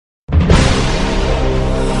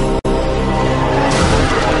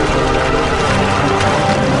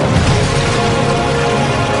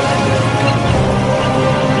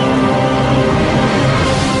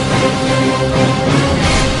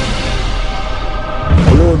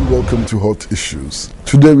Hello and welcome to Hot Issues.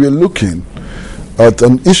 Today we are looking at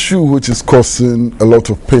an issue which is causing a lot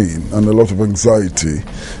of pain and a lot of anxiety,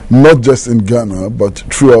 not just in Ghana but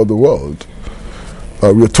throughout the world.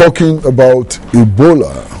 We are talking about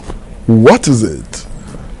Ebola. What is it?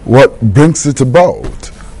 What brings it about?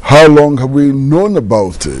 How long have we known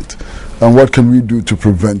about it? And what can we do to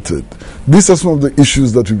prevent it? These are some of the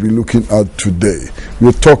issues that we'll be looking at today.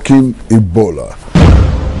 We're talking Ebola.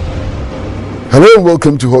 Hello and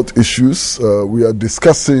welcome to Hot Issues. We are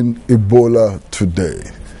discussing Ebola today.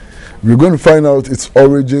 We're going to find out its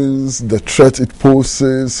origins, the threat it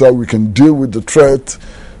poses, how we can deal with the threat,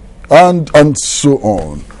 and so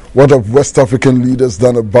on. What have West African leaders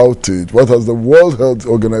done about it? What has the World Health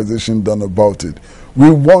Organization done about it? We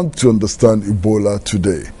want to understand Ebola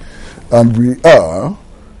today. And we are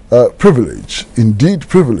privileged, indeed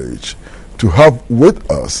privileged, to have with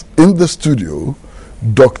us in the studio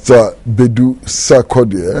Dr Badu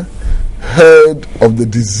Sarkodie, head of the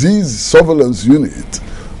Disease Surveillance Unit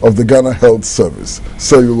of the Ghana Health Service.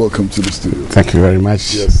 Sir, you're welcome to the studio. Thank you very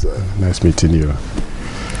much. Yes, sir. Nice meeting you.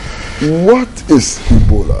 What is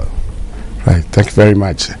Ebola? Right, thank you very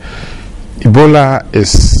much. Ebola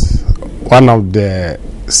is one of the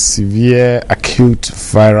severe acute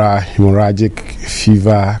viral hemorrhagic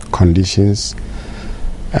fever conditions,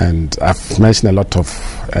 and I've mentioned a lot of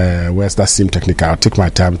words that seem technical. I'll take my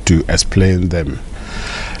time to explain them.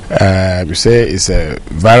 You say it's a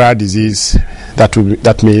viral disease.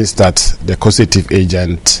 That means that the causative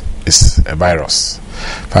agent is a virus.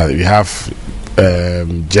 We have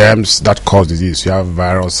germs that cause disease. You have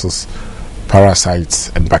viruses,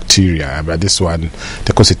 parasites, and bacteria. But this one,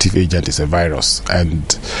 the causative agent is a virus. And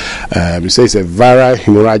you say it's a viral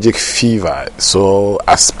hemorrhagic fever. So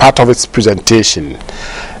as part of its presentation,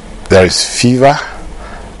 there is fever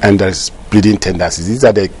and there is bleeding tendencies. These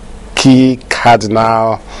are the key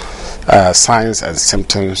cardinal signs and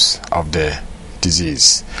symptoms of the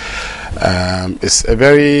disease. It's a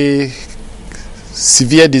very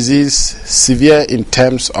severe disease, severe in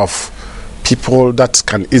terms of people that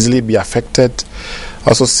can easily be affected,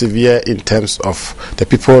 also severe in terms of the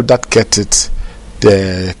people that get it,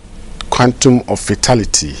 the quantum of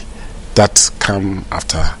fatality that come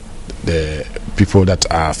after the people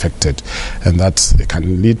that are affected, and that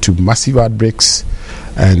can lead to massive outbreaks.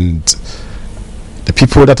 And the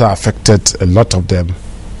people that are affected, a lot of them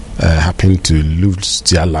happen to lose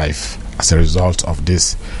their life as a result of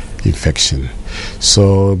this infection.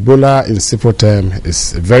 So Ebola, in simple term,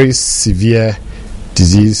 is a very severe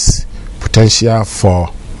disease, potential for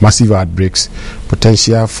massive outbreaks,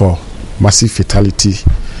 potential for massive fatality,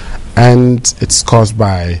 and it's caused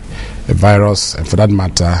by a virus, and for that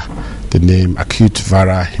matter, the name acute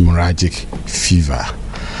viral hemorrhagic fever.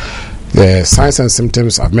 The signs and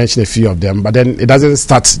symptoms, I've mentioned a few of them, but then it doesn't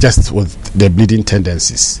start just with the bleeding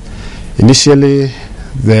tendencies. Initially,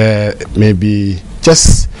 there may be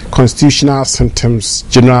just constitutional symptoms,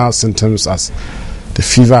 general symptoms, as the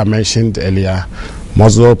fever I mentioned earlier,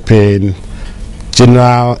 muscle pain,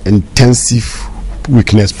 general intensive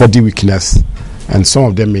weakness, body weakness, and some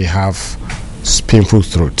of them may have painful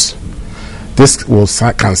throat. This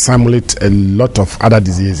can simulate a lot of other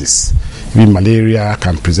diseases. Even malaria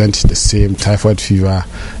can present the same, typhoid fever,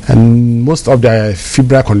 and most of the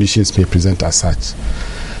febrile conditions may present as such.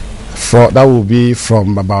 That will be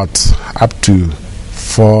from about up to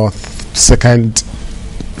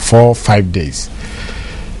 4-5 days.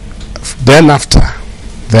 Then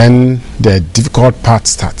the difficult part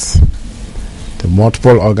starts. The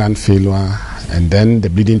multiple organ failure, and then the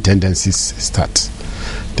bleeding tendencies start.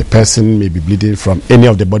 The person may be bleeding from any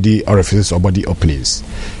of the body orifices or body openings,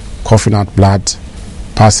 coughing out blood,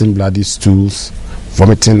 passing bloody stools,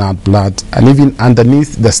 vomiting out blood, and even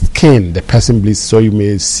underneath the skin the person bleeds. So you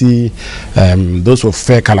may see those with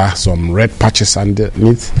fair color, some red patches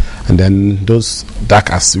underneath, and then those dark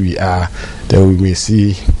as we are, then we may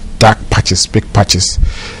see dark patches, big patches.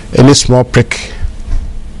 Any small prick,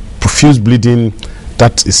 profuse bleeding,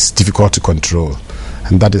 that is difficult to control,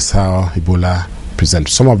 and that is how Ebola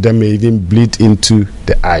presents. Some of them may even bleed into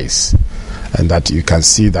the eyes, and that you can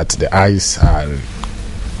see that the eyes are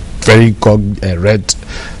very red,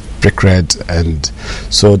 brick red, and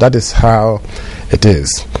so that is how it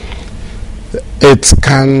is. It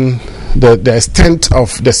can, the extent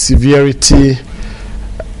of the severity,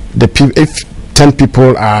 if 10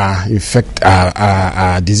 people are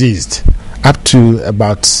are diseased, up to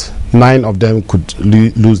about 9 of them could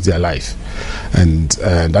lose their life, and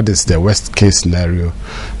that is the worst case scenario.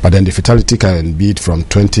 But then the fatality can be from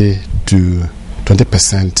 20%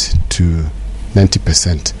 to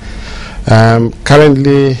 90%.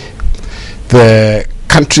 Currently, the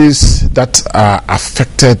countries that are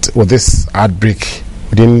affected with this outbreak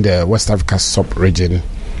within the West Africa sub-region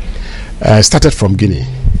started from Guinea,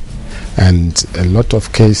 and a lot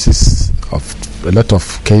of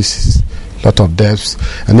deaths,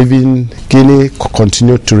 and even Guinea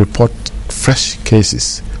continued to report fresh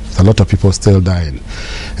cases. A lot of people still dying.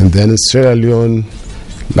 And then Sierra Leone,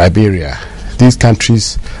 Liberia, these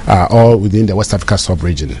countries are all within the West Africa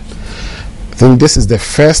sub-region. I think this is the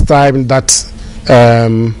first time that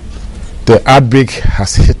the outbreak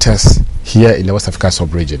has hit us here in the West Africa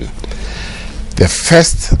sub-region. The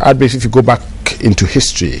first outbreak, if you go back into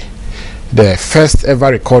history, the first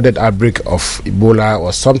ever recorded outbreak of Ebola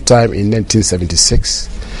was sometime in 1976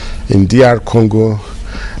 in DR Congo,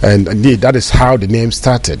 and indeed that is how the name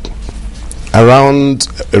started. Around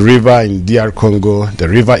a river in DR Congo, the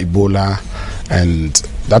river Ebola, and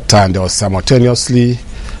that time there was simultaneously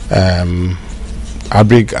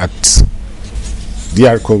outbreak at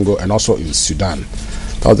DR Congo and also in Sudan.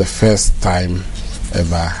 That was the first time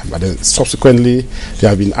ever, but then subsequently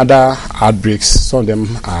there have been other outbreaks. Some of them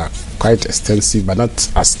are quite extensive, but not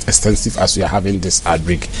as extensive as we are having this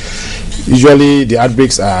outbreak. Usually the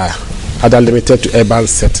outbreaks are either limited to urban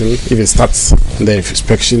setting. If it starts, the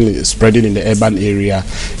infection is spreading in the urban area,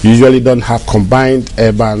 you usually don't have combined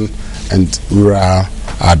urban and rural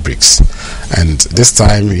outbreaks. And this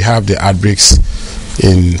time we have the outbreaks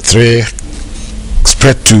in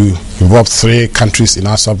involve three countries in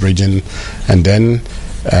our sub-region, and then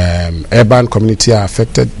urban community are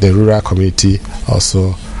affected, the rural community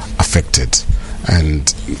also affected.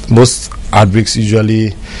 And most outbreaks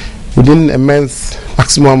usually within a month,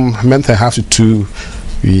 maximum a month and a half to two,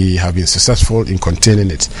 we have been successful in containing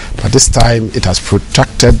it. But this time it has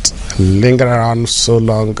protracted, lingered around so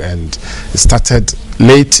long, and it started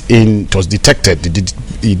late in, it was detected,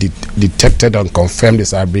 detected and confirmed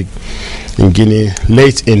this outbreak in Guinea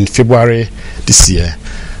late in February this year.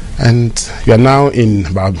 And we are now in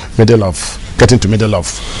about getting to middle of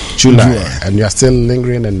July, and we are still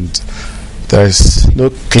lingering, and there is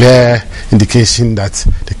no clear indication that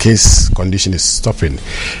the case condition is stopping.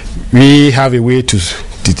 We have a way to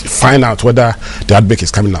find out whether the outbreak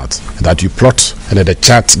is coming out, that you plot and then the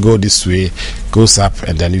chart go this way, goes up,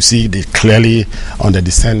 and then you see it clearly on the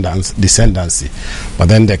descendancy. But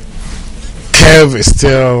then the curve is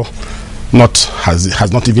still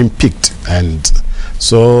has not even peaked. And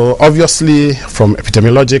so obviously from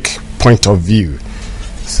epidemiologic point of view,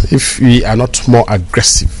 if we are not more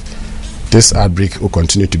aggressive, this outbreak will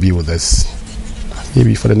continue to be with us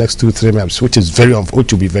maybe for the next 2-3 months, which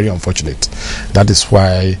will be very unfortunate. That is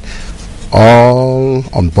why all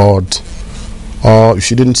on board, or you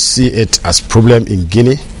shouldn't see it as problem in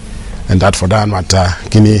Guinea, and that for that matter,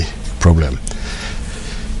 Guinea problem.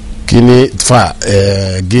 Guinea,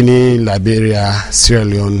 Liberia, Sierra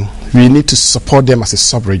Leone, we need to support them as a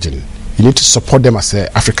sub-region. We need to support them as an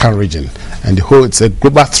African region, and it's a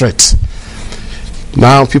global threat.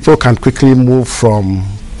 Now people can quickly move from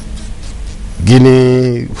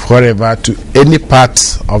Guinea, wherever, to any part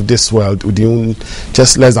of this world within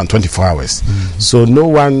just less than 24 hours. So no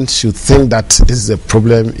one should think that this is a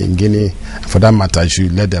problem in Guinea. For that matter, you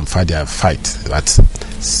should let them fight their fight. But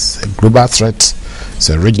it's a global threat, it's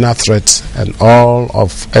a regional threat, and all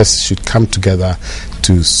of us should come together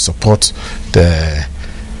to support the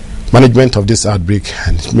management of this outbreak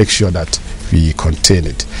and make sure that we contain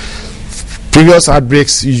it. Previous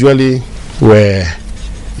outbreaks usually were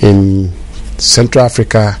in Central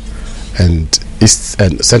Africa and East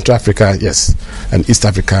Africa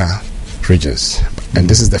regions, and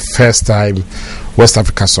this is the first time West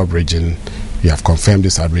Africa sub-region we have confirmed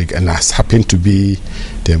this outbreak, and has happened to be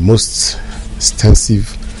the most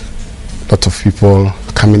extensive. Lot of people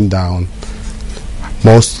coming down,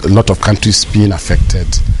 a lot of countries being affected,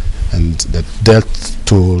 and the death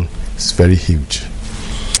toll is very huge.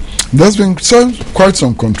 There's been quite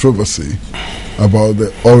some controversy about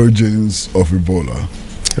the origins of Ebola.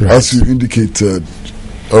 Right. As you indicated,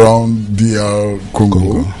 around DR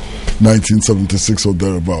Congo, 1976 or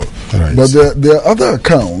thereabout. Right. But there are other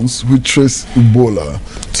accounts which trace Ebola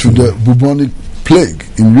to the bubonic plague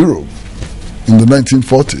in Europe in the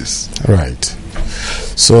 1940s. Right.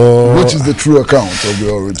 So, which is the true account of the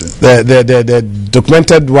origin? The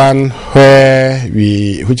documented one,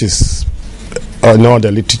 which is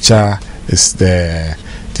the literature, is the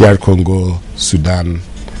DR Congo, Sudan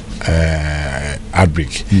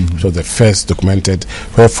outbreak. So the first documented,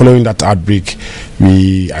 where following that outbreak,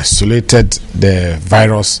 we isolated the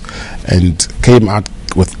virus and came out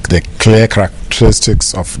with the clear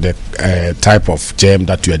characteristics of the type of germ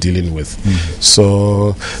that you are dealing with.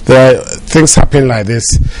 So there are things happen like this.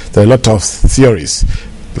 There are a lot of theories.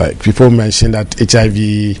 Like people mention that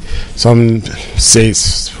HIV, some say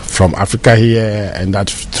it's from Africa here, and that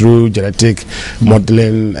through genetic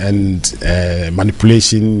modeling and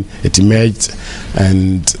manipulation it emerged,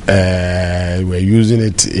 and we're using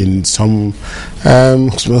it in some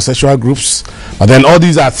homosexual groups. But then all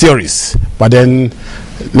these are theories. But then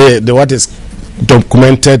the what is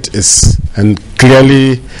documented is and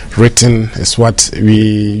clearly written is what we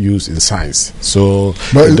use in science. So,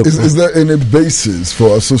 but is there any basis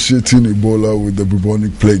for associating Ebola with the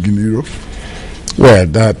bubonic plague in Europe? Well,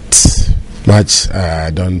 that much I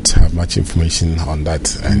don't have much information on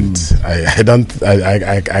that, and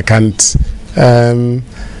I can't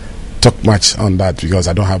talk much on that because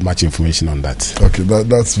I don't have much information on that. Okay,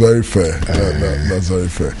 that's very fair. That's very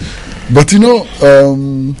fair. But you know,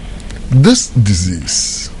 this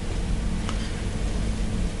disease,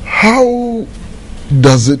 how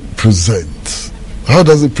does it present? How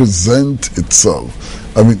does it present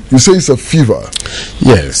itself? I mean, you say it's a fever.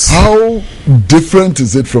 Yes. How different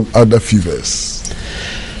is it from other fevers?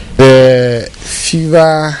 The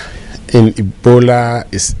fever in Ebola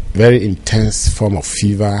is very intense form of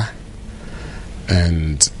fever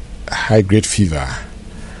and high-grade fever,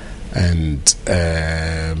 and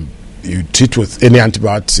you treat with any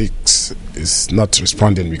antibiotics is not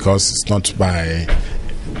responding because it's not by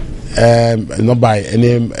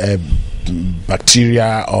any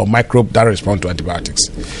bacteria or microbe that respond to antibiotics.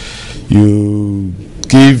 You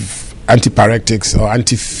give antipyretics or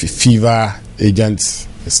anti-fever agents,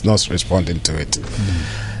 it's not responding to it.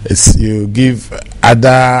 You give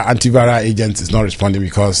other antiviral agents, it's not responding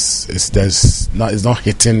because it's not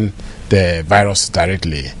hitting the virus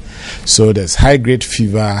directly. So there's high-grade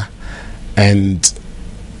fever, and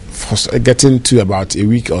for getting to about a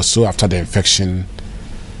week or so after the infection,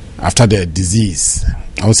 after the disease,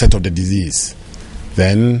 onset of the disease,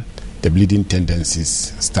 then the bleeding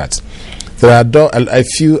tendencies start. There are a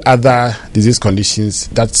few other disease conditions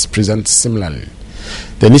that present similarly.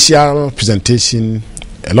 The initial presentation,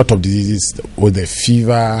 a lot of diseases with the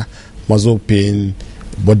fever, muscle pain,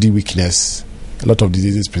 body weakness, a lot of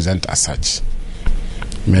diseases present as such.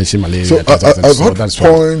 Mention malaria. So at what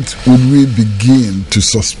point would we begin to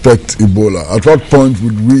suspect Ebola? At what point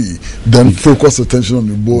would we then focus attention on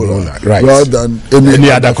Ebola rather than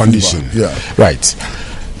any other condition? Yeah. Right.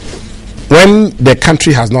 When the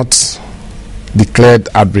country has not declared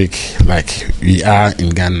outbreak like we are in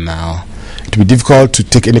Ghana now, it will be difficult to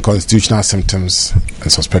take any constitutional symptoms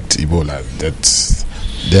and suspect Ebola.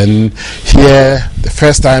 Then here, the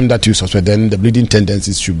first time that you suspect, then the bleeding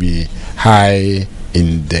tendencies should be high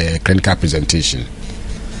in the clinical presentation.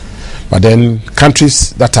 But then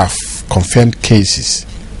countries that have confirmed cases,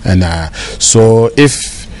 and so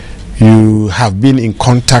if you have been in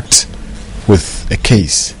contact with a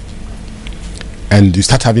case and you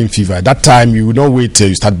start having fever, at that time you will not wait till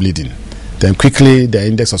you start bleeding. Then quickly the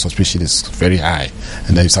index of suspicion is very high,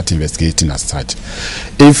 and then you start investigating as such.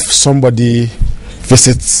 If somebody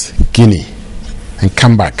visits Guinea and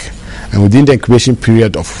come back, and within the incubation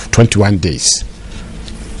period of 21 days,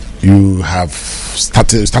 you have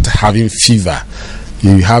started having fever,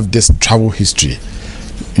 you have this travel history,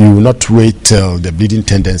 you will not wait till the bleeding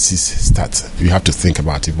tendencies start. You have to think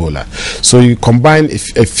about Ebola. So you combine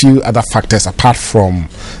a few other factors apart from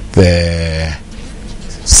the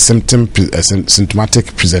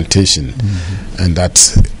symptomatic presentation, and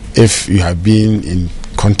that if you have been in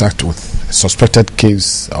contact with a suspected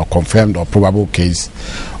case or confirmed or probable case,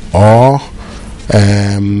 or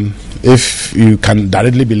if you can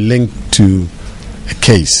directly be linked to a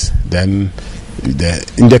case, then the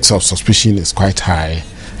index of suspicion is quite high,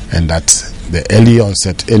 and that the early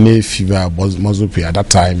onset, any fever, muscle pain, at that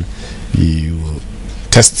time you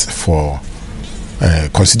test for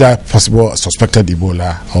consider possible suspected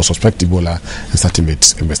Ebola or suspect Ebola and start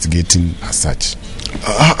investigating as such.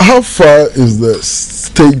 How far is the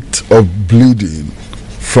state of bleeding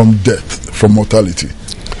from death, from mortality?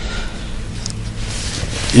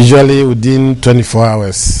 Usually within 24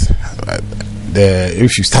 hours,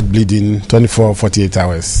 if you start bleeding, 24 48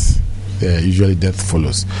 hours, usually death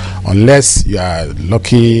follows, unless you are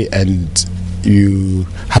lucky and you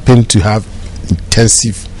happen to have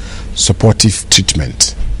intensive supportive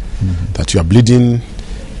treatment, that you are bleeding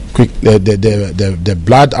quick. The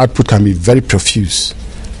blood output can be very profuse.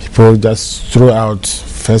 People just throw out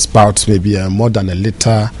first bouts maybe more than a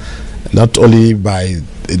liter, not only by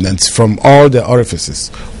and from all the orifices,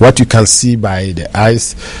 what you can see by the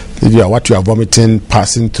eyes, what you are vomiting,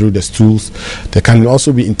 passing through the stools. There can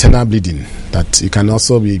also be internal bleeding, that you can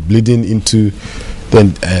also be bleeding into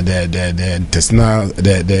the intestinal,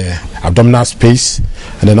 the abdominal space,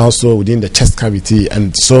 and then also within the chest cavity.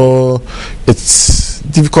 And so it's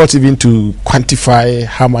difficult even to quantify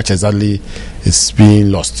how much exactly is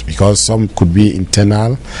being lost, because some could be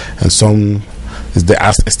internal and some is the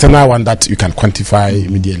external one that you can quantify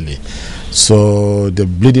immediately. So the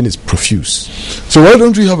bleeding is profuse. So why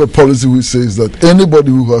don't we have a policy which says that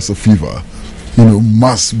anybody who has a fever,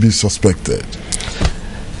 must be suspected?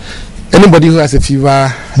 Anybody who has a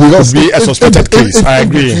fever could be a suspected case. I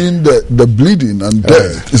agree. Between the bleeding and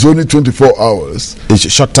death is only 24 hours. It's a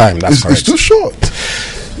short time. That's correct. It's too short.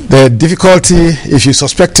 The difficulty, if you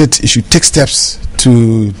suspect it, you should take steps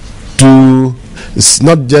to do. It's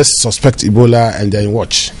not just suspect Ebola and then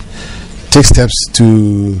watch. Take steps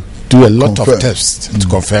to do a lot of tests to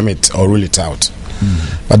confirm it or rule it out.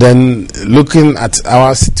 But then looking at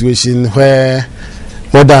our situation where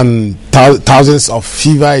more than thousands of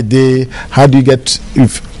fever a day, how do you get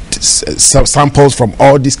samples from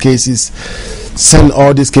all these cases, send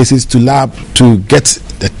all these cases to lab to get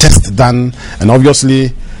the test done, and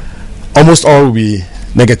obviously almost all will be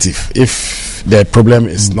negative if the problem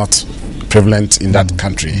is not prevalent in that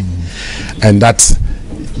country. And that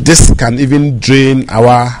this can even drain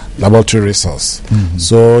our laboratory resource.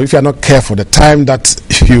 So if you are not careful, the time that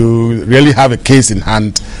you really have a case in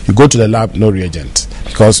hand, you go to the lab, no reagent,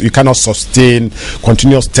 because you cannot sustain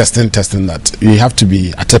continuous testing that. You have to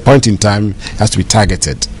be, at a point in time, it has to be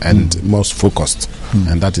targeted and most focused.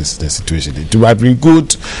 And that is the situation. It would have been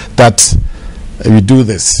good that we do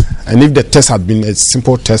this. And if the test had been a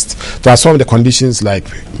simple test, there are some of the conditions like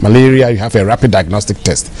malaria, you have a rapid diagnostic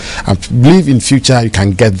test. I believe in future you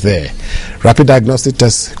can get there. Rapid diagnostic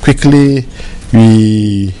test, quickly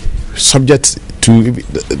we subject to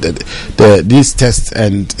these tests,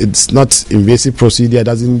 and it's not invasive procedure,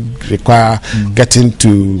 doesn't require getting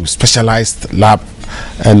to specialized lab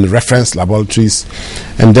and reference laboratories,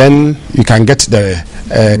 and then you can get the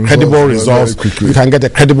credible results. You can get the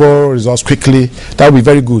credible results quickly. That will be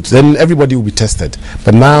very good. Then everybody will be tested.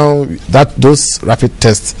 But now that those rapid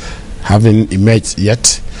tests haven't emerged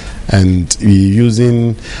yet, and we're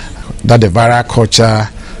using that the viral culture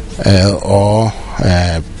or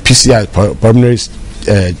PCR, pulmonary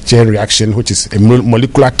chain reaction, which is a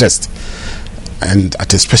molecular test, and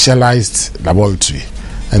at a specialized laboratory.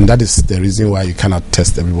 And that is the reason why you cannot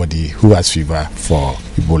test everybody who has fever for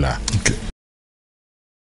Ebola. Okay.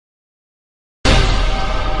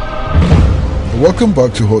 Welcome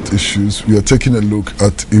back to Hot Issues. We are taking a look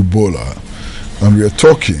at Ebola, and we are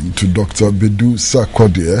talking to Dr. Badu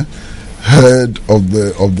Sarkodie, head of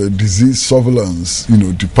the disease surveillance,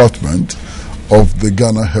 department of the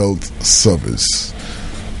Ghana Health Service.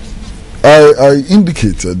 I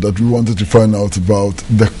indicated that we wanted to find out about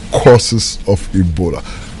the causes of Ebola.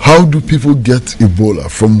 How do people get Ebola?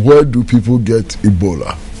 From where do people get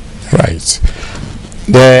Ebola? Right.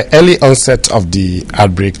 The early onset of the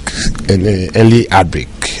outbreak, the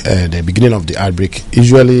beginning of the outbreak,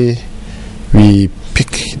 usually we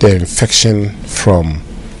pick the infection from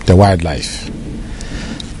the wildlife.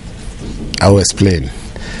 I will explain.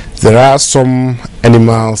 There are some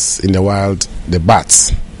animals in the wild, the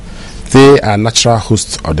bats. They are natural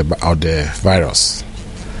hosts of the virus,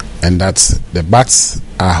 and that the bats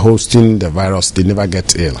are hosting the virus. They never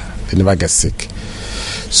get ill, they never get sick.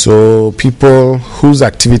 So people whose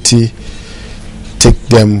activity take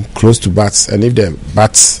them close to bats, and if the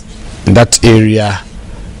bats in that area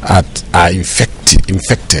are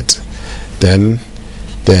infected, then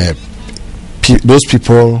those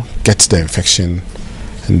people get the infection,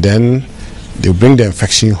 and then they bring the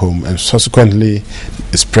infection home, and subsequently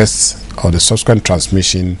spreads or the subsequent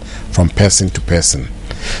transmission from person to person.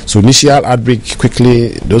 So initial outbreak, quickly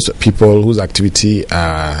those people whose activity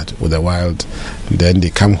are with the wild, then they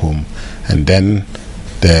come home, and then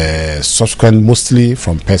the subsequent mostly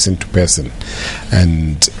from person to person.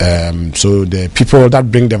 And so the people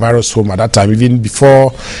that bring the virus home at that time, even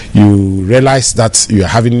before you realize that you are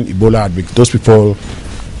having Ebola outbreak, those people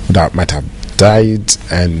that might have died.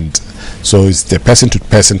 And so it's the person to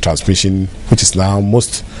person transmission, which is now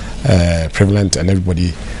most prevalent and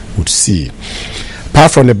everybody would see.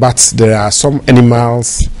 Apart from the bats, there are some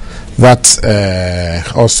animals that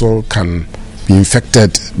also can be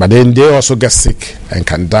infected, but then they also get sick and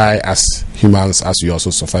can die as humans, as we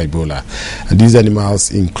also suffer Ebola. And these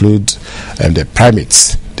animals include the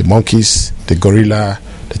primates, the monkeys, the gorilla,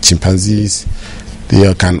 the chimpanzees.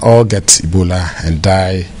 They can all get Ebola and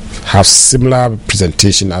die have similar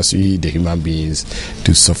presentation as we, the human beings,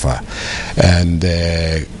 do suffer. And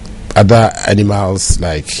other animals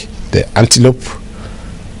like the antelope,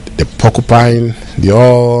 the porcupine, they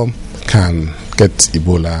all can get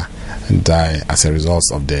Ebola and die as a result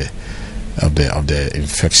of the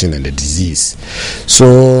infection and the disease.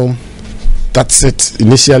 So that's it.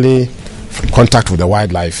 Initially, from contact with the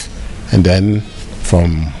wildlife, and then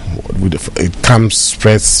it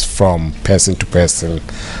spreads from person to person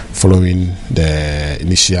following the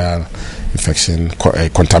initial infection,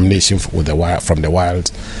 contamination with from the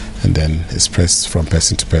wild, and then it spreads from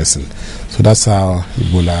person to person. So that's how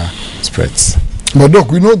Ebola spreads. But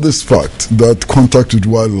Doc, we know this fact that contact with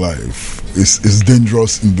wildlife is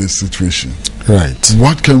dangerous in this situation. Right.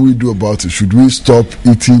 What can we do about it? Should we stop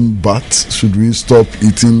eating bats? Should we stop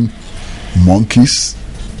eating monkeys?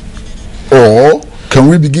 Or can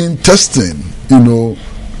we begin testing,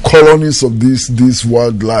 colonies of this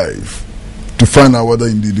wildlife to find out whether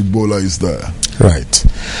indeed Ebola is there? Right.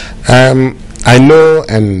 I know,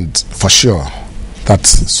 and for sure, that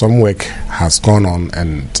some work has gone on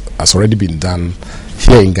and has already been done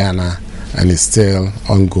here in Ghana and is still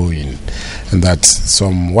ongoing, and that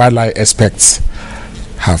some wildlife experts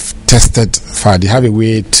have tested for, they have a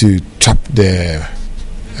way to trap the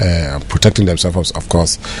protecting themselves, of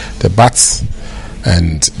course, the bats,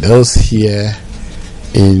 and those here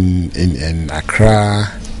in Accra,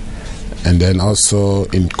 and then also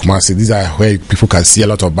in Kumasi. These are where people can see a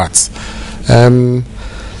lot of bats.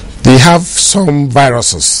 They have some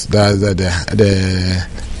viruses, the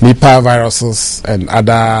Nipah viruses and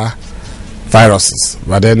other viruses,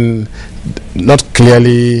 but then not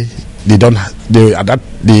clearly. They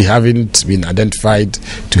haven't been identified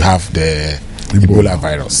to have the Ebola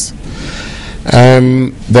virus.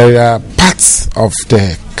 There are parts of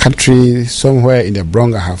the country, somewhere in the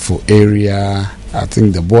Brongahafo area, I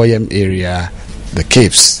think the Boyem area, the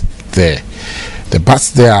caves there. The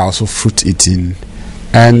bats there are also fruit eating,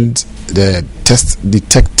 and the test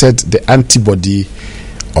detected the antibody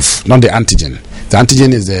of, not the antigen. The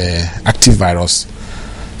antigen is the active virus,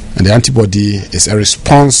 and the antibody is a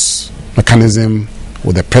response mechanism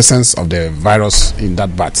with the presence of the virus in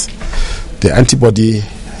that bat. The antibody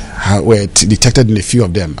were detected in a few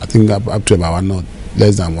of them, I think up to about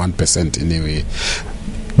less than 1% anyway,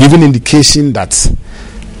 giving indication that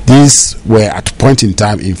these were at point in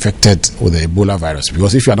time infected with the Ebola virus.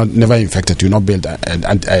 Because if you are never infected, you will not build an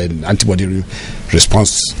antibody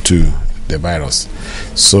response to the virus.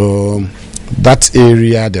 So that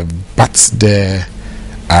area, the bats there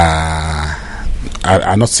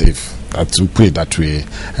are not safe. To put it that way.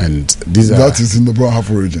 And that is in the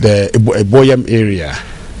Brongahafo region. The Boyem area,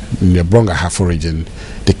 in the Brongahafo region,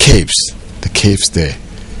 the caves there.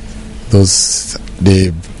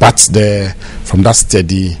 The bats there, from that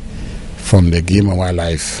study, from the Game and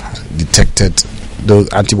Wildlife, detected those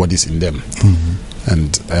antibodies in them.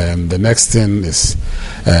 Mm-hmm. And the next thing is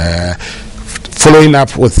following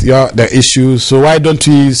up with the issue. So why don't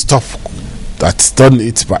we stop? That's done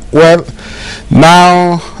it, but well,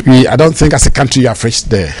 now I don't think as a country you have reached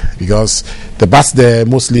there, because the bats there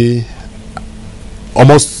mostly,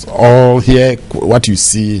 almost all here, what you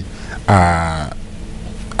see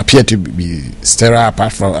appear to be sterile,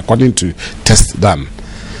 apart from according to tests done.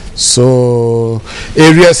 So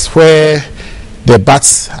areas where the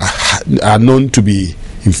bats are known to be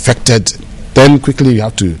infected, then quickly you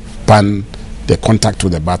have to ban the contact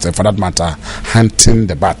with the bats, and for that matter, hunting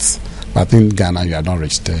the bats. But in Ghana, you are not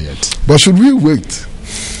reached there yet. But should we wait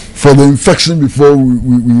for the infection before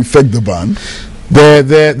we effect the ban?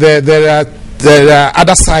 There are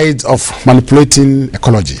other sides of manipulating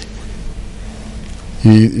ecology.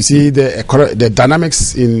 You see, the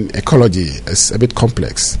dynamics in ecology is a bit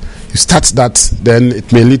complex. You start that, then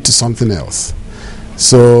it may lead to something else.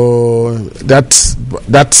 So that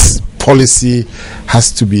policy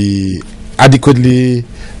has to be adequately,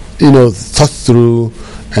 thought through,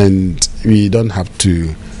 and we don't have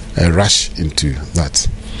to rush into that.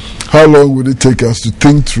 How long would it take us to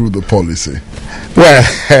think through the policy? Well,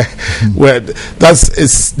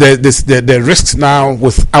 the risk now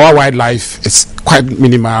with our wildlife is quite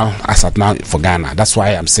minimal as at now for Ghana. That's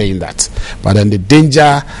why I'm saying that. But then the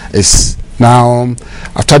danger is now,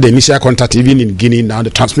 after the initial contact, even in Guinea, now the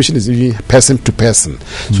transmission is even person to person.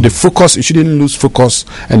 Mm-hmm. So the focus, you shouldn't lose focus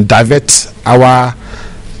and divert our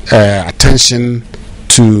attention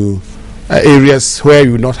to areas where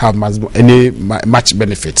you will not have much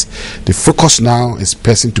benefit. The focus now is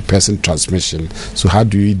person to person transmission. So how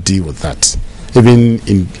do we deal with that? Even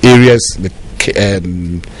in areas like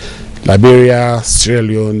Liberia, Sierra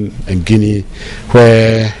Leone, and Guinea,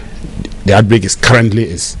 where the outbreak is currently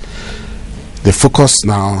is. The focus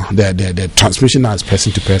now, the transmission now is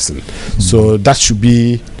person to person. So that should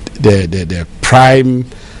be the prime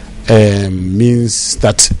means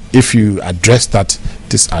that if you address that,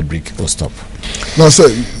 this outbreak will stop. Now, sir,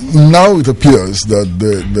 now it appears that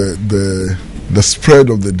the spread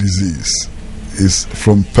of the disease is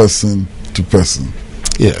from person to person.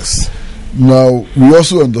 Yes. Now, we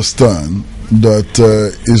also understand that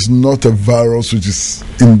it's not a virus which is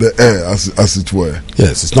in the air, as it were.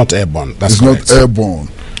 Yes, it's not airborne. That's it's correct. Not airborne.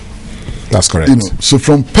 That's correct. You know, so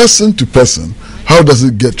from person to person, how does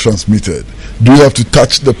it get transmitted? Do you have to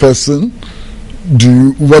touch the person?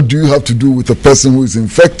 What do you have to do with the person who is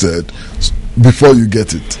infected before you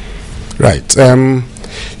get it? Right.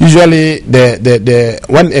 Usually,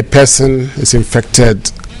 when a person is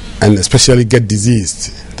infected and especially get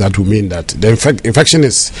diseased, that will mean that the infection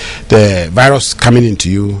is the virus coming into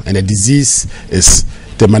you, and the disease is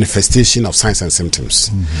the manifestation of signs and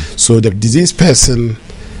symptoms. So the diseased person,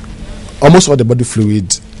 almost all the body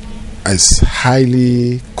fluid is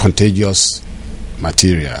highly contagious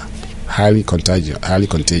material. Highly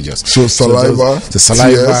contagious. So saliva, the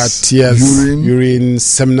saliva, tears, urine,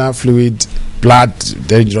 seminal fluid, blood,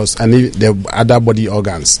 dangerous, and the other body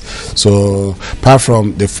organs. So apart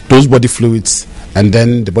from those body fluids, and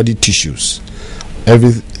then the body tissues.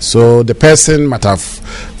 So the person might have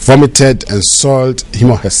vomited and soiled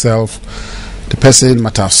him or herself. The person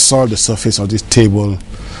might have soiled the surface of this table.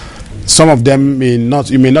 Some of them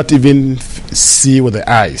you may not even see with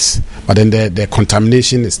the eyes, but then the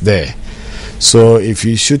contamination is there. So if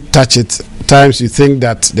you should touch it, at times you think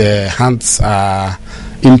that the hands are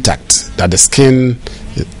intact, that the skin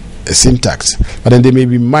is intact, but then there may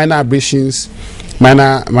be minor abrasions,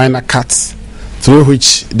 minor cuts, through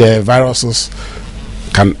which the viruses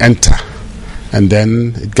can enter, and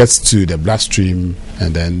then it gets to the bloodstream,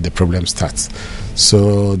 and then the problem starts.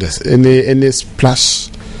 So there's any splash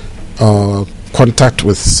or contact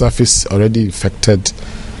with surface already infected,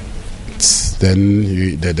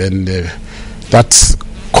 then that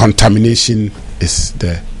contamination is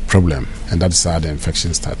the problem, and that's how the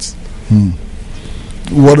infection starts.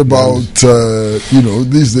 What about,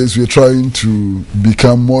 these days we're trying to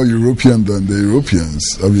become more European than the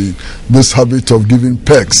Europeans. I mean, this habit of giving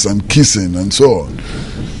pecks and kissing and so on.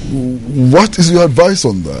 What is your advice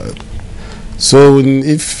on that? So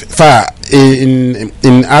in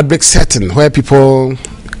outbreak setting, where people,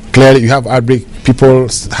 clearly you have outbreak, people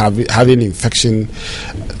having infection,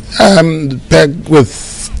 peg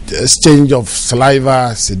with exchange of saliva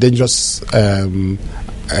is a dangerous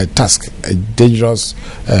task, a dangerous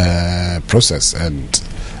process, and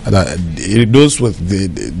those with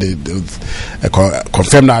the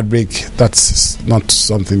confirmed outbreak, that's not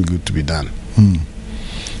something good to be done.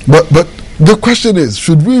 But the question is,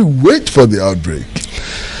 should we wait for the outbreak?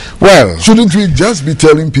 Well, shouldn't we just be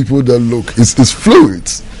telling people that, look, it's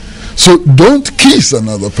fluids, so don't kiss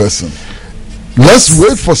another person? Let's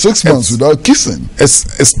wait for 6 months without kissing.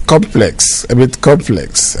 It's complex, a bit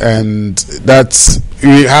complex, and that's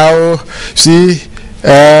how the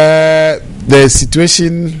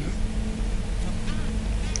situation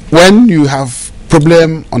when you have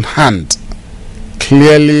problem on hand.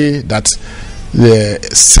 Clearly, that the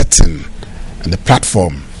setting and the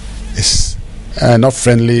platform is not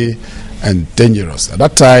friendly and dangerous. At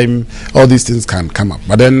that time, all these things can come up.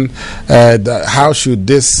 But then, how should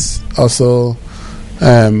this also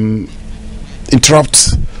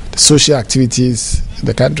interrupt the social activities in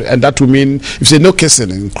the country? And that will mean, if you say no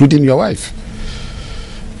kissing, including your wife,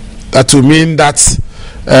 that will mean that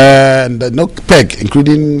no peg,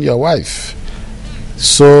 including your wife.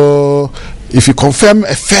 So, if you confirm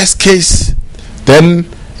a first case, then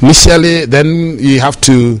initially, then you have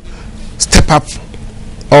to step up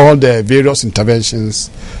all the various interventions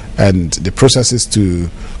and the processes to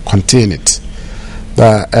contain it.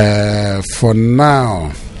 But for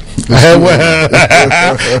now,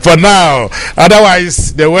 for now,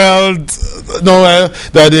 otherwise the world,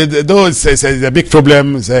 though it's a big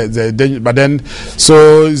problem, but then,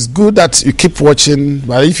 so it's good that you keep watching.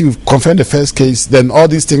 But if you confirm the first case, then all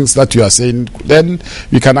these things that you are saying, then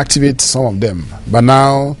you can activate some of them. But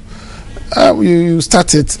now, you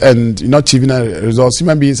start it and you're not achieving results.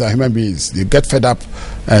 Human beings are human beings. You get fed up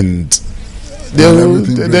and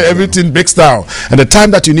everything breaks down. And the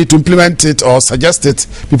time that you need to implement it or suggest it,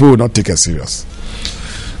 people will not take it serious.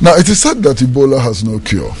 Now, it is said that Ebola has no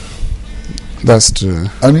cure. That's true.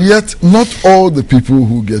 And yet, not all the people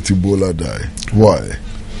who get Ebola die. Why?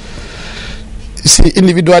 You see,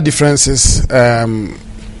 individual differences.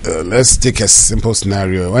 Let's take a simple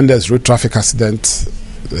scenario. When there's road traffic accident,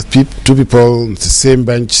 Two people, the same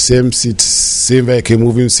bench, same seat, same vehicle,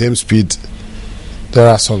 moving same speed. There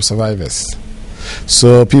are some survivors.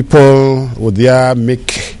 So people with their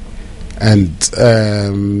make and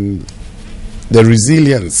the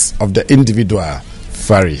resilience of the individual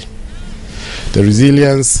vary. The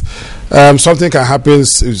resilience, something can happen.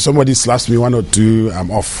 If somebody slaps me 1 or 2,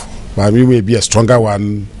 I'm off. But we may be a stronger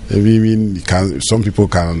one. Some people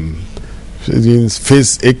can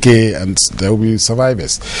face AK and there will be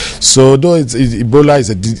survivors. So though Ebola is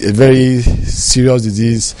a very serious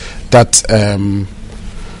disease that can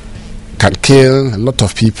kill a lot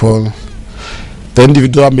of people, the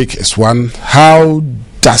individual make is one. How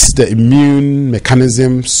does the immune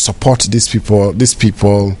mechanism support these people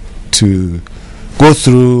to go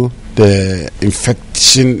through the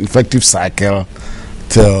infective cycle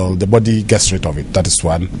till the body gets rid of it? That is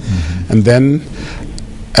one. And then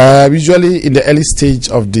usually in the early stage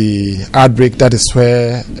of the outbreak, that is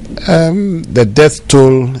where the death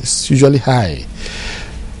toll is usually high.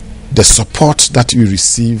 The support that you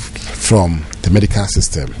receive from the medical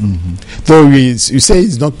system, though you say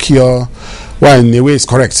it's not cure, well, in a way it's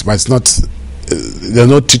correct, but it's not. There's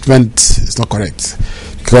no treatment. It's not correct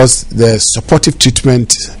because the supportive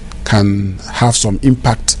treatment can have some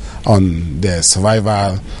impact on the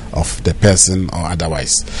survival of the person or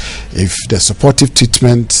otherwise. If the supportive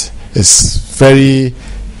treatment is very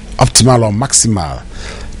optimal or maximal,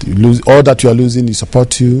 you lose all that you are losing, you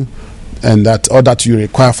support you, and that all that you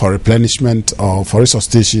require for replenishment or for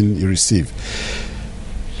resuscitation you receive.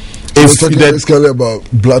 We're talking basically about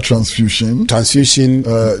blood transfusion,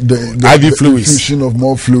 the IV fluids, infusion of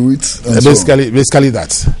more fluids, and basically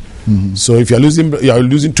that. So if you are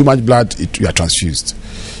losing too much blood, you are transfused.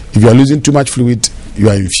 If you are losing too much fluid, you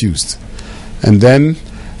are infused. And then,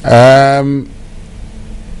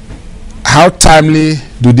 how timely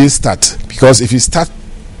do they start? Because if you start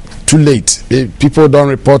too late, people don't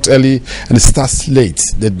report early, and it starts late.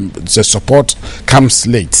 The support comes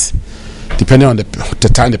late, depending on the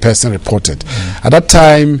time the person reported. At that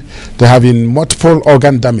time, there have been multiple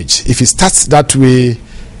organ damage. If it starts that way,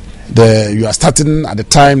 you are starting at the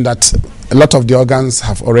time that a lot of the organs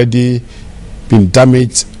have already been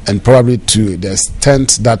damaged, and probably to the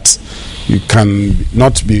extent that you can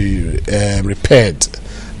not be repaired,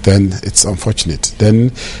 then it's unfortunate.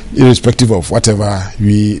 Then, irrespective of whatever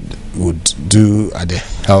we would do at the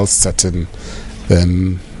health setting,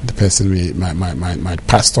 then the person might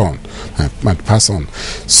pass on.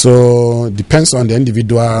 So depends on the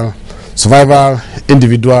individual survival,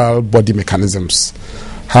 individual body mechanisms,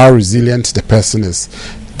 how resilient the person is,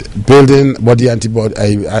 building body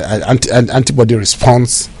antibody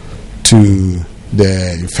response to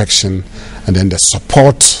the infection, and then the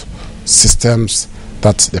support systems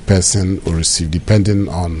that the person will receive, depending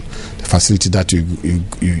on the facility that you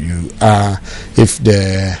are. If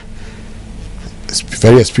the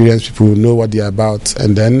very experienced people know what they are about,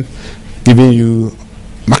 and then giving you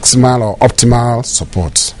maximal or optimal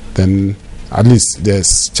support, then at least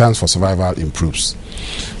there's chance for survival improves.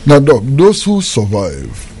 Now, Doc, those who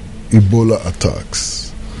survive Ebola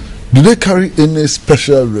attacks, do they carry any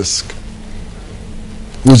special risk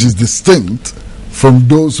which is distinct from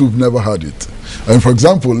those who've never had it? And for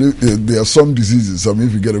example, there are some diseases, I mean,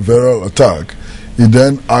 if you get a viral attack, it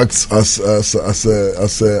then acts as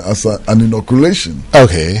an inoculation.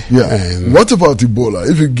 Okay. Yeah. What about Ebola?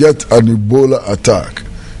 If you get an Ebola attack,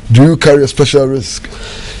 do you carry a special risk?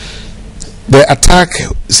 The attack,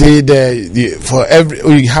 see,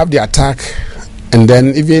 you have the attack, and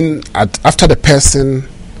then even after the person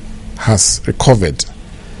has recovered,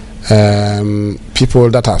 people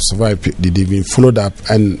that have survived, they've been followed up,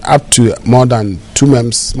 and up to more than 2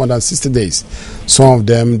 months, more than 60 days, some of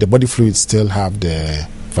them, the body fluids still have the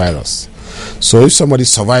virus. So if somebody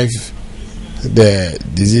survives the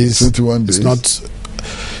disease, 21 days. It's not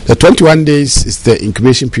the 21 days is the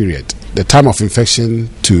incubation period, the time of infection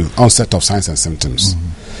to onset of signs and symptoms.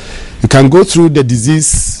 You can go through the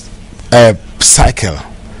disease cycle,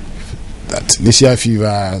 that initial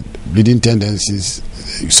fever, bleeding tendencies,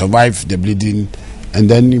 you survive the bleeding, and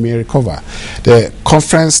then you may recover. The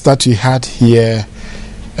conference that we had here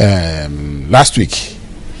last week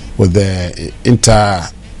with the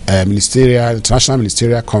international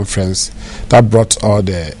ministerial conference that brought all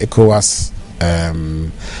the ECOWAS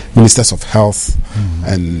ministers of health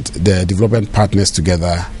and the development partners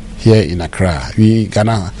together here in Accra.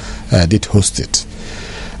 Ghana did host it.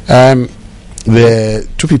 The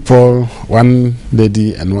 2 people, one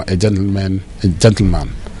lady and a gentleman,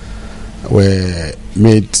 were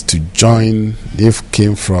made to join. They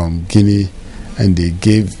came from Guinea, and they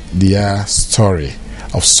gave their story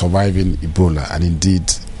of surviving Ebola, and indeed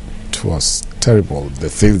it was terrible. The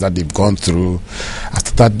things that they've gone through.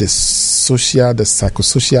 After that, the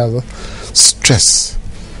psychosocial stress,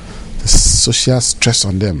 the social stress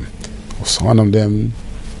on them. So one of them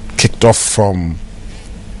kicked off from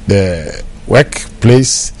the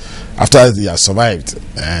workplace after they have survived,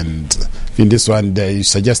 and in this one they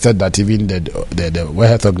suggested that even the World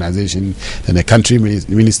Health Organization and the country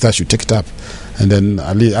minister should take it up, and then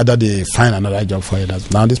either they find another job for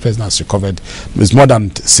it. Now this person has recovered. It's more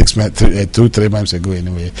than 6 months, 3 months ago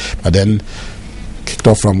anyway, but then kicked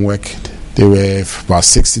off from work. They were about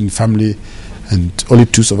 6 in family and only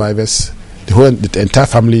 2 survivors. The entire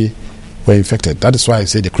family were infected. That is why I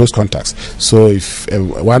say the close contacts. So if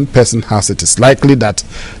one person has it, it's likely that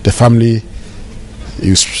the family,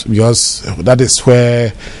 because that is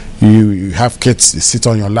where you have kids, they sit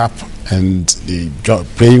on your lap and they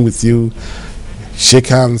playing with you, shake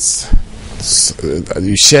hands,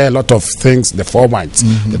 you share a lot of things, the formats,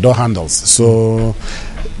 the door handles. So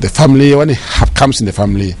the family, when it comes in the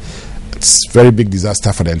family, it's very big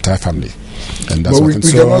disaster for the entire family. And that's but we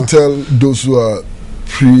cannot tell those who are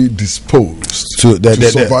predisposed to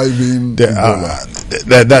surviving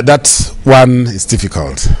Ebola. That one is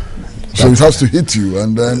difficult. So it has to hit you,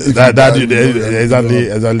 and then exactly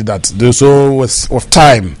that. So with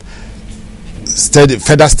time,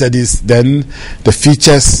 further studies, then the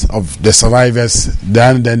features of the survivors,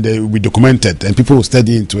 then they will be documented, and people will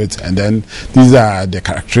study into it, and then these are the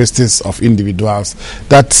characteristics of individuals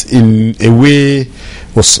that, in a way,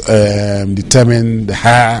 was determine the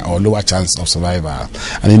higher or lower chance of survival.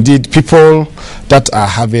 And indeed, people that are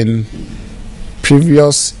having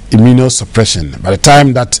previous immunosuppression, by the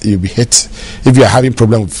time that you'll be hit, if you are having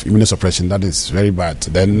problem with immunosuppression, that is very bad.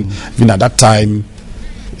 Then even at that time,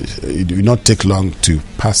 it will not take long to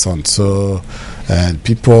pass on. So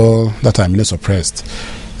people that are immunosuppressed,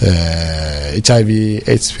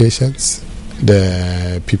 HIV/AIDS patients,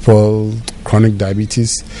 the people chronic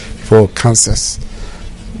diabetes, people cancers,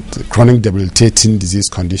 chronic debilitating disease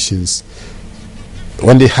conditions,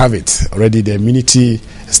 when they have it already, the immunity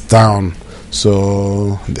is down.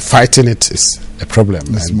 So fighting it is a problem.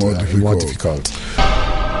 It's and more difficult.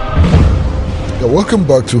 Yeah, welcome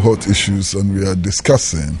back to Hot Issues, and we are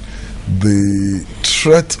discussing the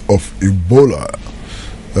threat of Ebola,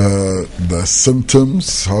 the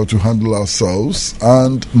symptoms, how to handle ourselves,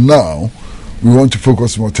 and now we want to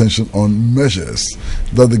focus more attention on measures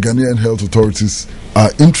that the Ghanaian health authorities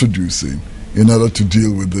are introducing in order to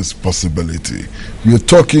deal with this possibility. We are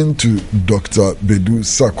talking to Dr Badu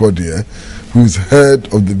Sarkodie, who is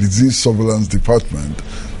head of the Disease Surveillance Department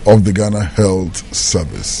of the Ghana Health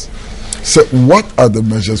Service. So what are the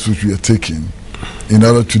measures which we are taking in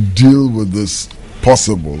order to deal with this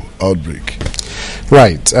possible outbreak?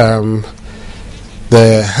 Right. The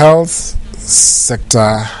health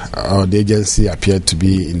sector or the agency appeared to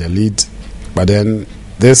be in the lead, but then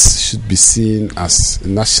this should be seen as a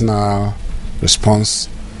national response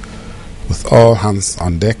with all hands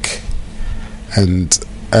on deck, and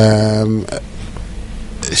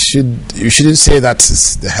you shouldn't say that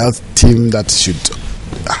it's the health team that should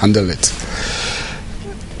handle it.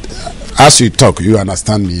 As we talk, you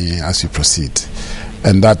understand me as we proceed,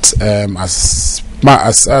 and that as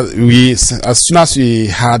soon as we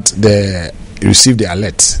had received the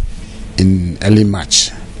alert in early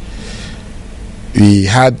March, we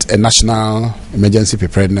had a national emergency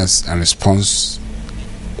preparedness and response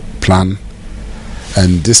plan,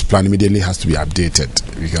 and this plan immediately has to be updated,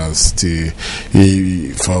 because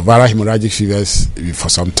for viral hemorrhagic fevers, for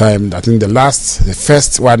some time, I think the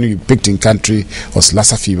first one we picked in country was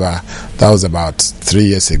Lassa fever. That was about 3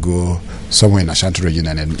 years ago, somewhere in Ashanti region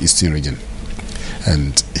and in Eastern region.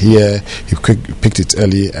 And here he picked it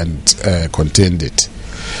early and contained it.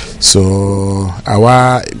 So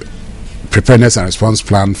our preparedness and response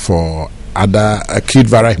plan for other acute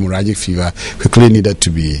viral hemorrhagic fever quickly needed to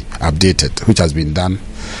be updated, which has been done,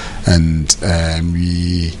 and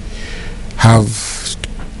we have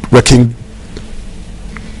working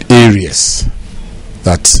areas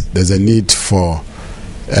that there's a need for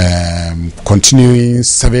continuing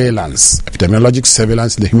surveillance, epidemiologic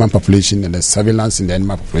surveillance in the human population and the surveillance in the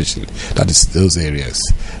animal population. That is those areas,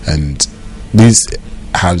 and this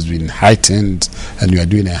has been heightened, and we are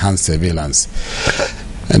doing enhanced surveillance.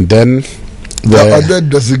 And then are there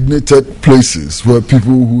designated places where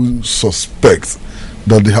people who suspect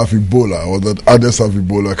that they have Ebola or that others have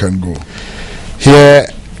Ebola can go? Here,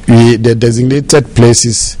 the designated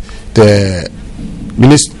places, the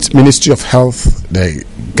Ministry of Health, the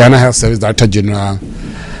Ghana Health Service Director General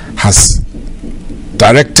has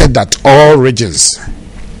directed that all regions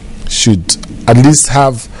should at least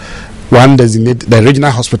have one designated, the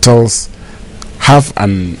regional hospitals have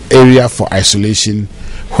an area for isolation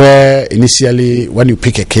where initially when you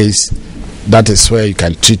pick a case, that is where you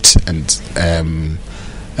can treat and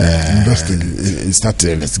start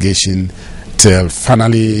the investigation till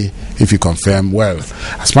finally, if you confirm, well,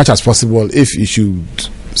 as much as possible, if you should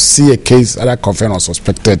see a case either confirmed or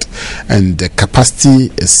suspected and the capacity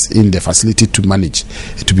is in the facility to manage,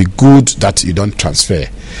 it will be good that you don't transfer,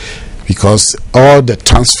 because all the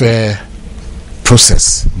transfer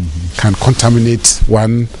process can contaminate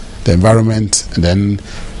the environment, and then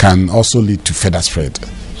can also lead to further spread.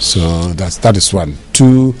 So that is one.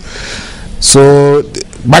 Two, so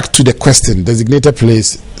back to the question, designated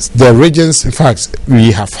place, the regions, in fact,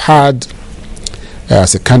 we have had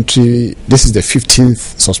as a country, this is the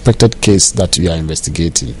 15th suspected case that we are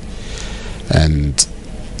investigating. And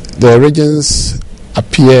the regions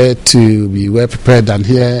appear to be well prepared than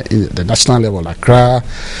here in the national level, Accra.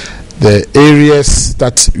 The areas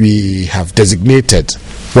that we have designated,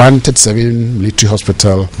 137 military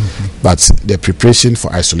hospital, but the preparation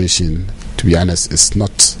for isolation, to be honest, is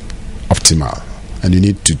not optimal. And you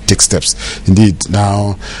need to take steps. Indeed,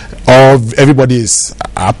 now everybody is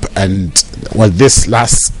up, and this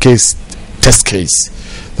last case, test case,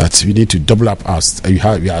 that we need to double up our.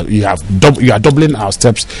 You are doubling our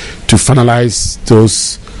steps to finalize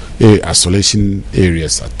those isolation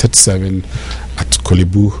areas at 37, at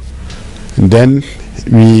Kolebu, and then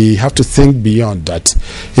we have to think beyond that.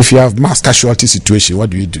 If you have mass casualty situation,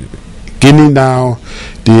 what do you do? Guinea now,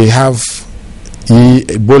 they have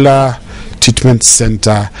Ebola treatment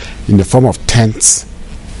center in the form of tents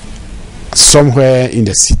somewhere in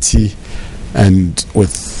the city, and with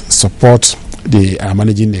support they are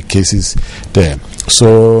managing the cases there.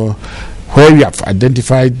 So where we have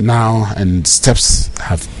identified now and steps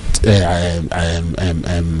have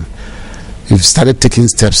we've started taking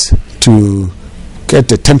steps to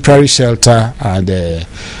get a temporary shelter at the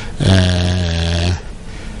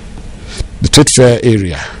trade fair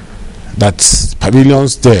area, that's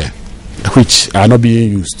pavilions there which are not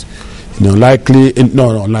being used. Unlikely in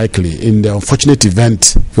the unfortunate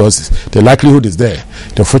event, because the likelihood is there,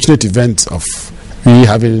 the unfortunate event of we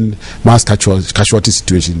having mass casualty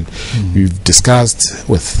situation, we've discussed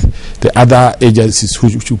with the other agencies who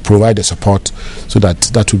should provide the support, so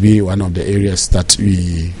that will be one of the areas that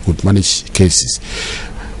we would manage cases.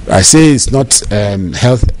 I say it's not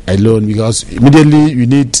health alone, because immediately you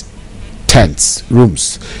need tents,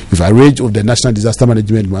 rooms. We've arranged with the National Disaster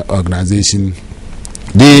Management Organization.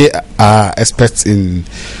 They are experts in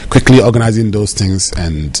quickly organizing those things,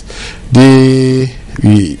 and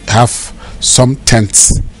we have some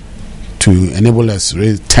tents to enable us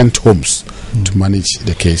raise tent homes to manage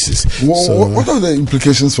the cases. What are the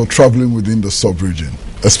implications for traveling within the sub-region,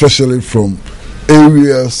 especially from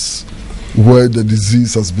areas where the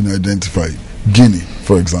disease has been identified? Guinea,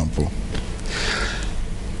 for example.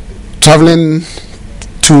 Traveling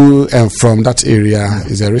to and from that area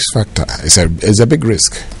is a risk factor. It's a big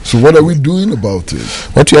risk. So what are we doing about it?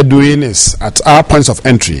 What we are doing is, at our points of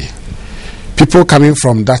entry, people coming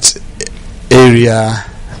from that area,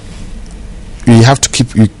 you have to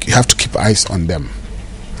keep eyes on them.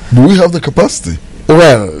 Do we have the capacity?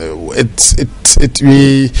 Well, is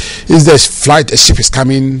there flight? A ship is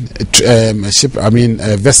coming. A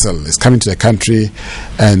vessel is coming to the country,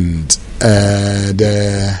 and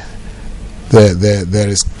there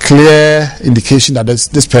is clear indication that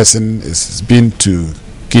this person is been to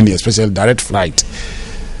Guinea, especially direct flight.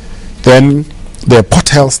 Then the port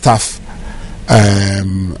health staff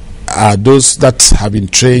are those that have been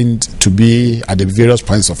trained to be at the various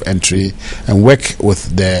points of entry and work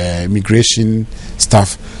with the immigration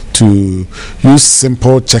staff to use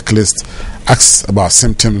simple checklists, ask about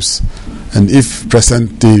symptoms, and if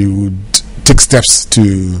present, they would take steps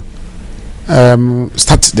to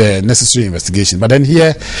start the necessary investigation. But then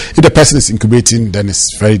here, if the person is incubating, then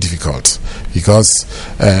it's very difficult, because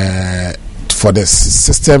for the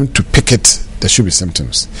system to pick it, there should be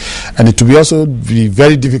symptoms. And it will be also be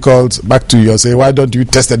very difficult, back to you, say, why don't you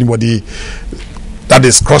test anybody that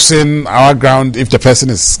is crossing our ground if the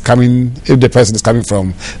person is coming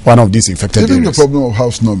from one of these infected areas? The problem of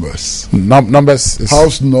house numbers.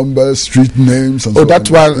 House numbers, street names, and so on. That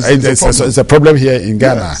one is a problem here in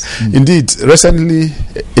Ghana. Yes. Indeed, recently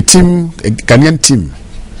a Ghanaian team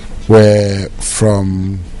were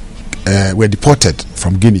deported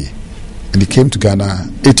from Guinea, and they came to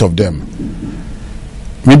Ghana, 8 of them.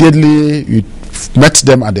 Immediately we met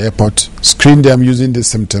them at the airport, screened them using these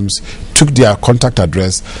symptoms, took their contact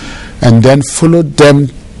address, and then followed them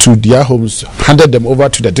to their homes, handed them over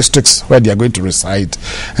to the districts where they are going to reside,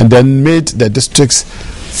 and then made the districts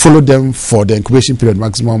follow them for the incubation period,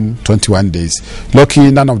 maximum 21 days.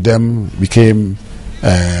 Luckily, none of them became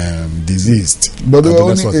diseased. But there were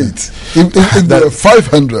only 8. If there were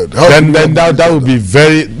 500, then that would be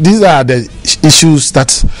very. These are the issues that.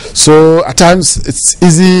 So at times it's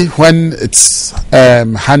easy when it's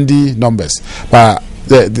handy numbers, but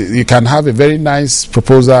you can have a very nice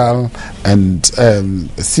proposal and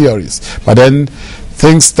theories, but then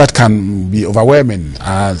things that can be overwhelming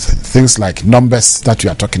are things like numbers that you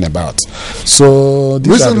are talking about. So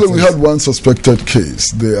recently we had one suspected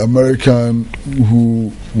case, the American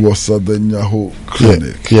who was at the Nyaho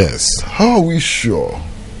clinic. Yes. How are we sure?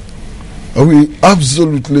 Are we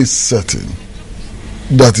absolutely certain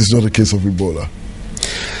that is not a case of Ebola?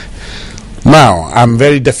 Now, I'm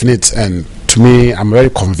very definite, and to me, I'm very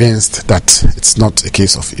convinced that it's not a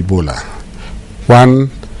case of Ebola. One,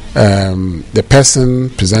 the person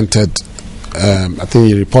presented, I think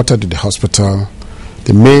he reported to the hospital.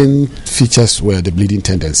 The main features were the bleeding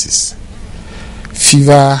tendencies.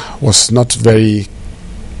 Fever was not very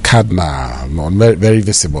cardinal, not very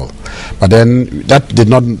visible. But then that did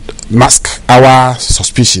not mask our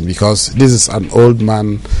suspicion, because this is an old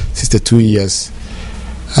man, 62 years.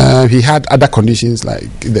 He had other conditions like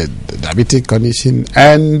the diabetic condition,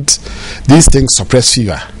 and these things suppress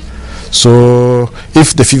fever. So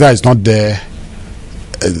if the fever is not there,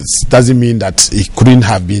 it doesn't mean that he couldn't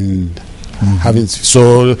have been having.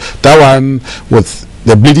 So that one with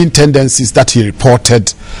the bleeding tendencies that he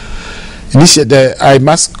reported, initially, I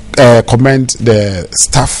must commend the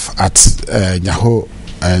staff at Nyaho,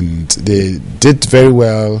 and they did very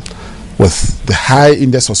well with the high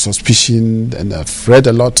index of suspicion, and I've read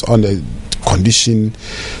a lot on the condition.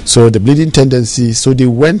 So the bleeding tendency, so they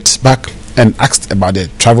went back and asked about the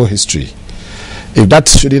travel history. If that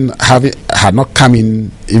had not come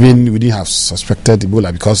in, even we didn't have suspected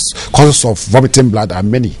Ebola, because causes of vomiting blood are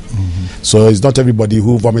many. So it's not everybody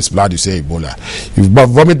who vomits blood you say Ebola. If you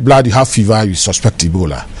vomit blood, you have fever, you suspect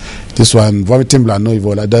Ebola. This one, vomiting blood, no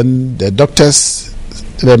Ebola. Then the doctors,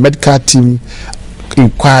 the medical team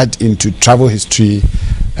inquired into travel history,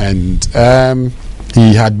 and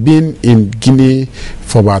he had been in Guinea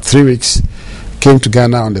for about 3 weeks, came to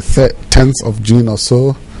Ghana on the 10th of June or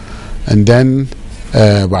so, and then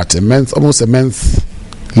about almost a month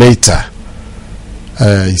later,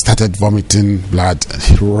 he started vomiting blood.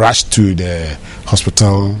 He rushed to the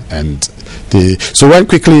hospital, and so went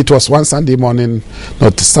quickly. It was one Sunday morning,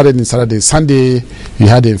 not Saturday. Sunday, we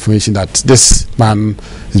had the information that this man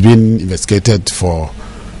is being investigated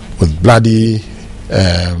with bloody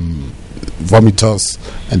vomiters,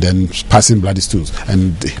 and then passing bloody stools,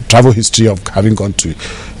 and the travel history of having gone to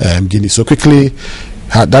Guinea. So quickly,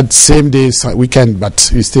 that same day, weekend,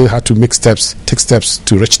 but we still had to take steps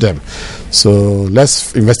to reach them. So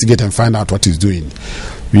let's investigate and find out what he's doing.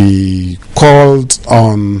 We called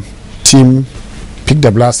on team, picked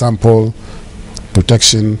the blood sample,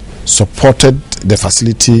 protection, supported the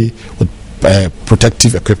facility with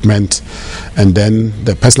protective equipment, and then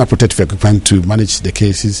the personal protective equipment to manage the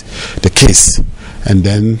case, and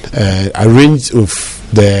then arranged with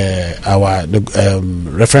our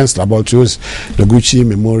reference laboratories, the Gucci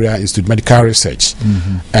Memorial Institute Medical Research,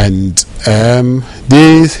 and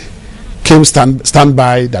they came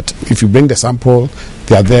standby that if you bring the sample,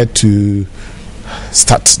 they are there to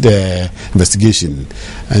start the investigation.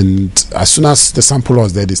 And as soon as the sample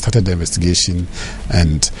was there, they started the investigation,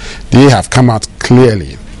 and they have come out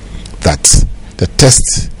clearly that the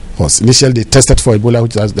test was initially they tested for Ebola,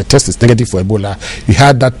 which the test is negative for Ebola. We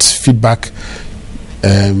had that feedback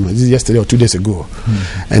yesterday or 2 days ago,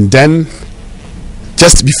 and then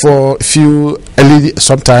just before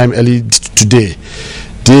sometime early today,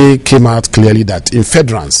 they came out clearly that in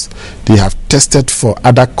Federance they have tested for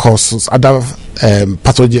other causes, other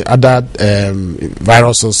pathogen, other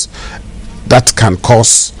viruses that can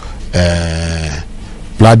cause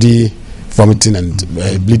bloody vomiting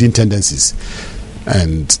and bleeding tendencies,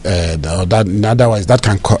 and otherwise that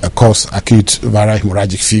can cause acute viral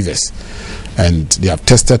hemorrhagic fevers. And they have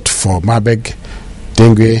tested for Marburg,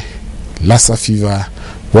 dengue, Lassa fever,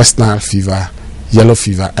 West Nile fever, yellow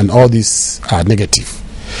fever, and all these are negative.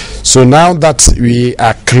 So now that we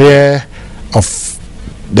are clear of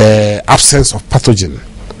the absence of pathogen,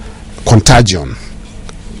 contagion,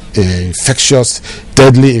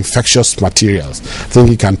 deadly infectious materials, I think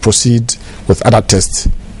we can proceed with other tests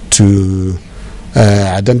to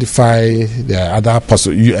identify the other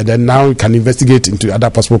possible, and then now we can investigate into other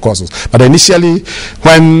possible causes. But initially,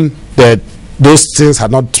 when those things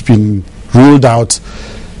had not been ruled out,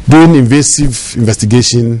 doing invasive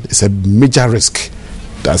investigation is a major risk.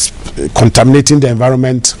 That's contaminating the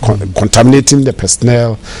environment, contaminating the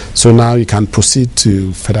personnel. So now you can proceed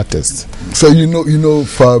to further tests. So you know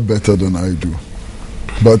far better than I do.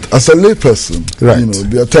 But as a layperson, right,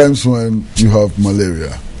 there are times when you have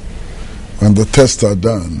malaria and the tests are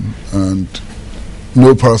done and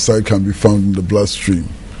no parasite can be found in the bloodstream.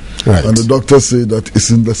 Right. And the doctor say that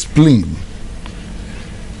it's in the spleen.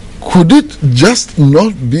 Could it just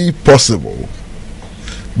not be possible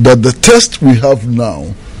that the test we have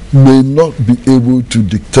now may not be able to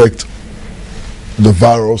detect the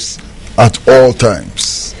virus at all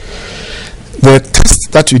times? The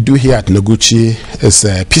test that we do here at Noguchi is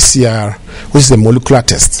a PCR, which is a molecular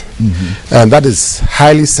test. And that is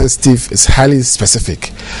highly sensitive, it's highly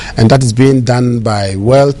specific. And that is being done by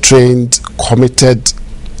well-trained, committed,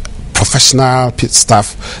 professional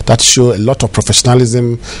staff that show a lot of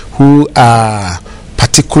professionalism, who are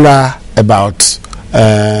particular about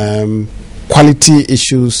quality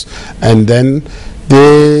issues, and then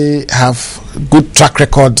they have good track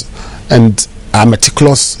record and are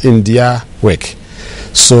meticulous in their work.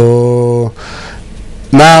 So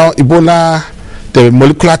now Ebola, the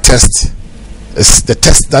molecular test is the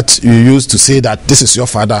test that you use to say that this is your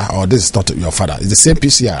father or this is not your father. It's the same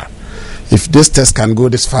PCR. If this test can go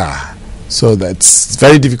this far, so that's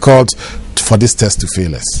very difficult for this test to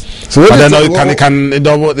fail us. So but then the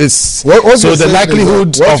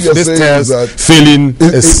likelihood of this test failing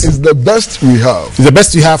is the best we have. It's the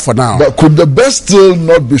best we have for now. But could the best still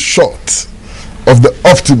not be short of the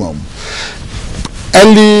optimum?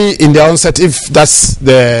 Early in the onset, if that's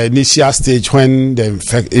the initial stage when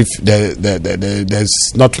there's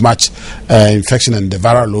not much infection and the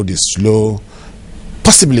viral load is low,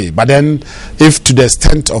 possibly. But then, if to the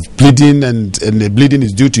extent of bleeding and the bleeding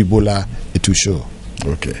is due to Ebola, it will show.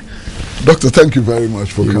 Okay. Doctor, thank you very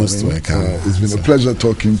much for coming. Most welcome. It's been a pleasure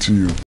talking to you.